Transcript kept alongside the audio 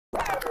Do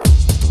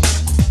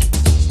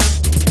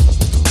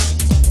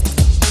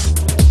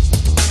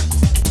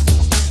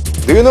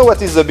you know what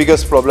is the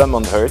biggest problem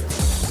on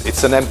earth?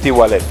 It's an empty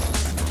wallet.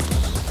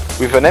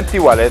 With an empty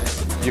wallet,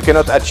 you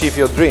cannot achieve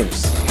your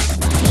dreams.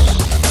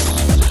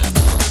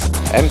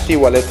 Empty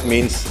wallet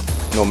means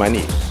no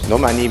money. No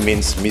money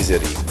means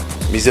misery.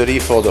 Misery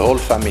for the whole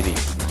family.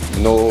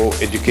 No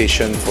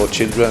education for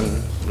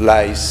children,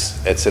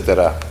 lies,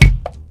 etc.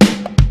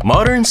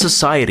 Modern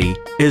society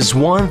is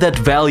one that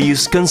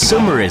values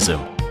consumerism,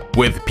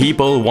 with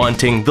people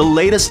wanting the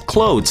latest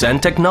clothes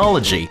and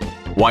technology,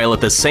 while at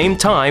the same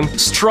time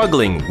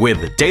struggling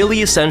with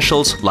daily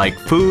essentials like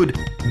food,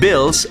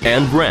 bills,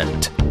 and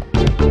rent.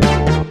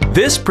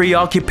 This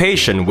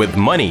preoccupation with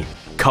money,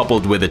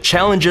 coupled with the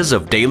challenges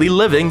of daily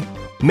living,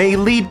 may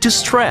lead to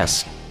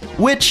stress,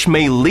 which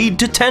may lead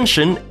to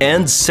tension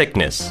and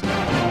sickness.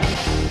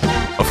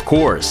 Of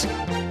course,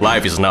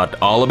 life is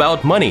not all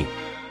about money,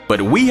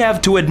 but we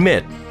have to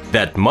admit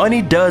that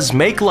money does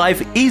make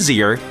life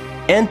easier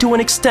and to an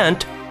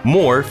extent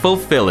more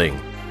fulfilling.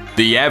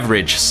 The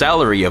average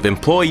salary of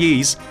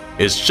employees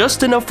is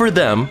just enough for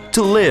them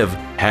to live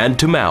hand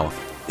to mouth.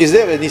 Is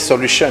there any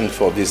solution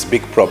for this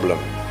big problem?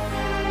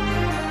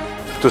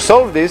 To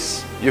solve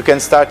this, you can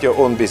start your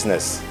own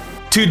business.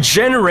 To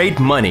generate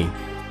money,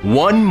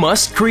 one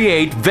must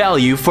create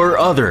value for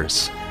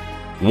others.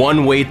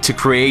 One way to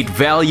create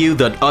value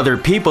that other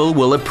people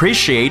will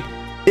appreciate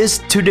is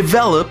to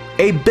develop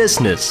a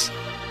business.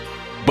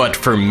 But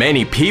for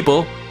many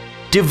people,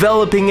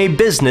 developing a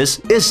business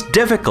is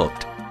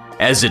difficult,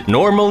 as it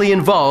normally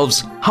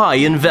involves high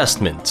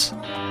investments.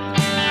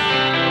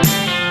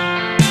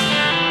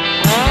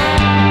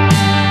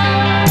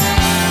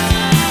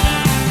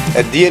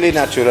 At DLA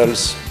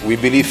Naturals, we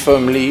believe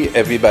firmly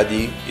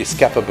everybody is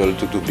capable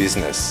to do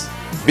business.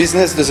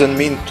 Business doesn't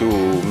mean to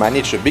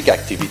manage a big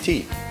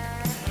activity.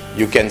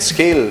 You can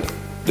scale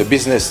the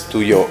business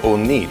to your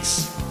own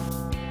needs.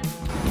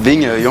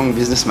 Being a young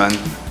businessman,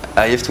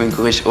 I have to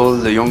encourage all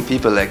the young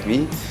people like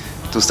me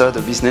to start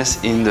a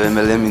business in the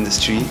MLM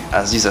industry,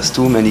 as this has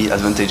too many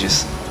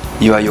advantages.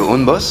 You are your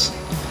own boss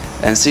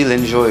and still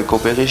enjoy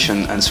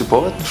cooperation and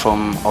support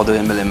from other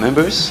MLM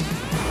members.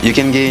 You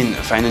can gain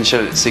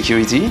financial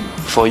security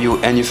for you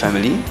and your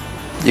family.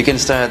 You can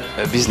start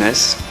a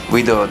business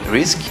without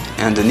risk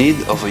and the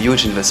need of a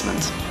huge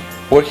investment.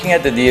 Working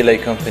at the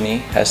DLA company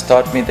has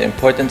taught me the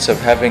importance of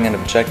having an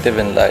objective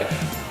in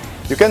life.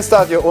 You can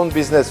start your own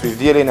business with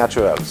DLA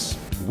Naturals.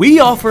 We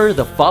offer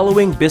the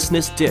following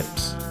business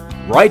tips.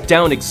 Write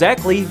down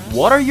exactly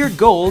what are your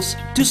goals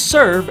to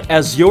serve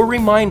as your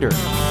reminder.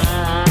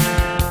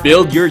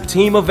 Build your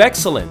team of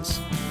excellence,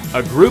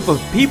 a group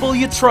of people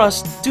you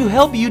trust to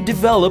help you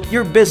develop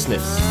your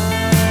business.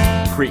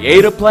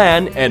 Create a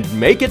plan and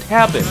make it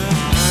happen.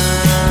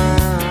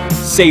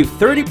 Save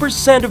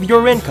 30% of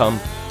your income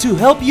to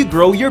help you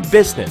grow your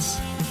business.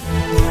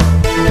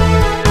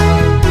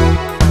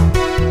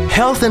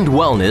 Health and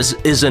wellness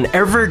is an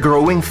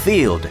ever-growing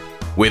field,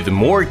 with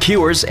more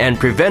cures and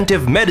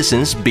preventive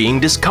medicines being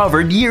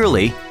discovered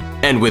yearly,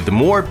 and with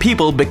more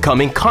people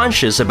becoming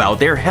conscious about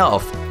their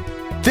health.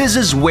 This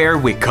is where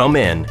we come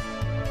in.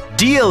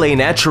 DLA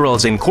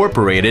Naturals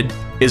Incorporated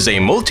is a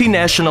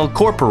multinational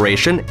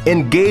corporation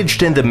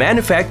engaged in the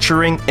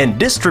manufacturing and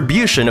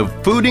distribution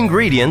of food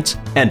ingredients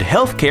and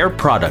healthcare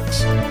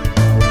products.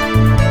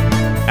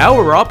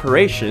 Our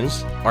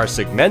operations are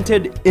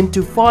segmented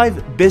into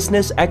 5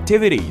 business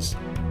activities,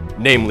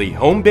 namely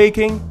home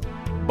baking,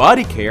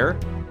 body care,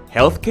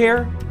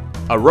 healthcare,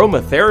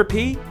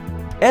 aromatherapy,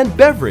 and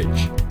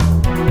beverage.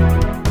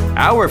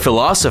 Our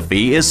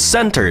philosophy is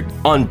centered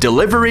on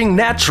delivering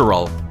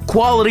natural,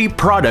 quality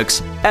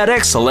products at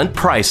excellent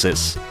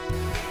prices.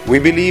 We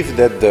believe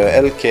that the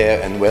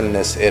healthcare and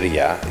wellness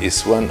area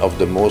is one of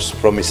the most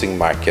promising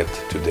markets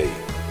today.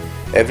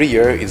 Every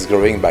year it's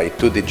growing by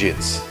 2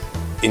 digits.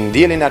 In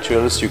DLA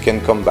Naturals, you can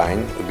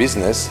combine a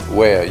business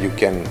where you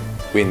can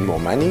win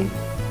more money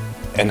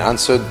and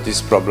answer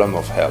this problem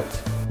of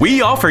health.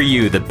 We offer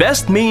you the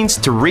best means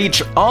to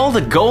reach all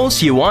the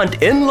goals you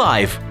want in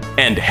life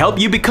and help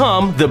you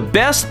become the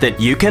best that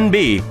you can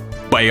be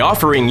by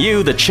offering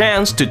you the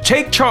chance to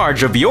take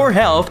charge of your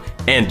health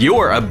and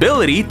your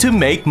ability to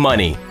make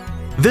money.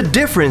 The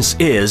difference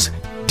is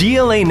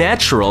DLA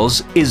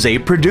Naturals is a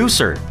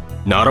producer,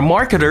 not a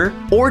marketer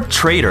or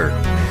trader.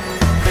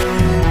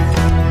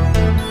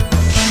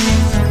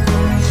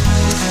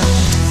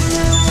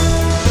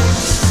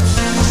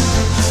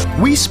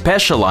 We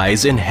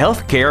specialize in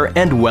healthcare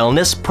and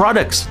wellness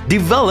products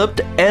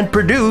developed and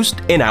produced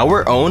in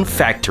our own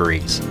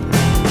factories.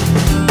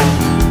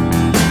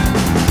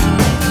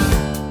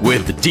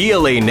 With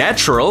DLA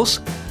Naturals,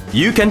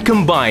 you can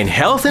combine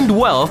health and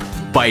wealth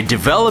by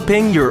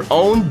developing your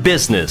own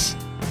business.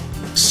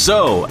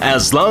 So,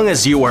 as long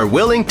as you are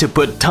willing to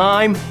put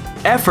time,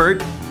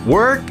 effort,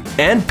 work,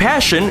 and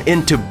passion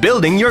into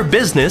building your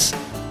business,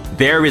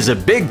 there is a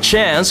big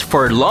chance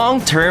for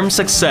long-term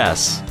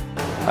success.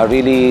 I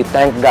really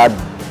thank God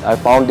I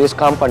found this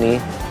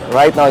company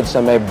Right now, it's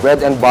my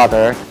bread and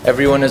butter.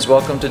 Everyone is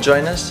welcome to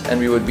join us, and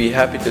we would be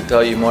happy to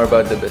tell you more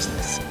about the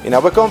business. In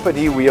our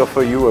company, we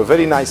offer you a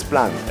very nice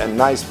plant and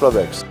nice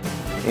products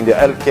in the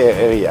healthcare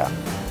area.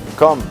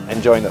 Come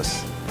and join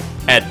us.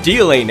 At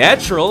DLA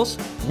Naturals,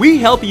 we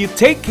help you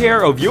take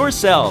care of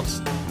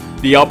yourselves.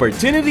 The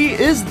opportunity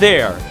is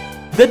there.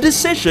 The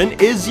decision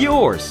is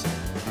yours.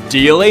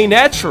 DLA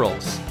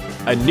Naturals,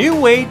 a new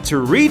way to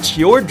reach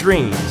your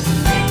dreams.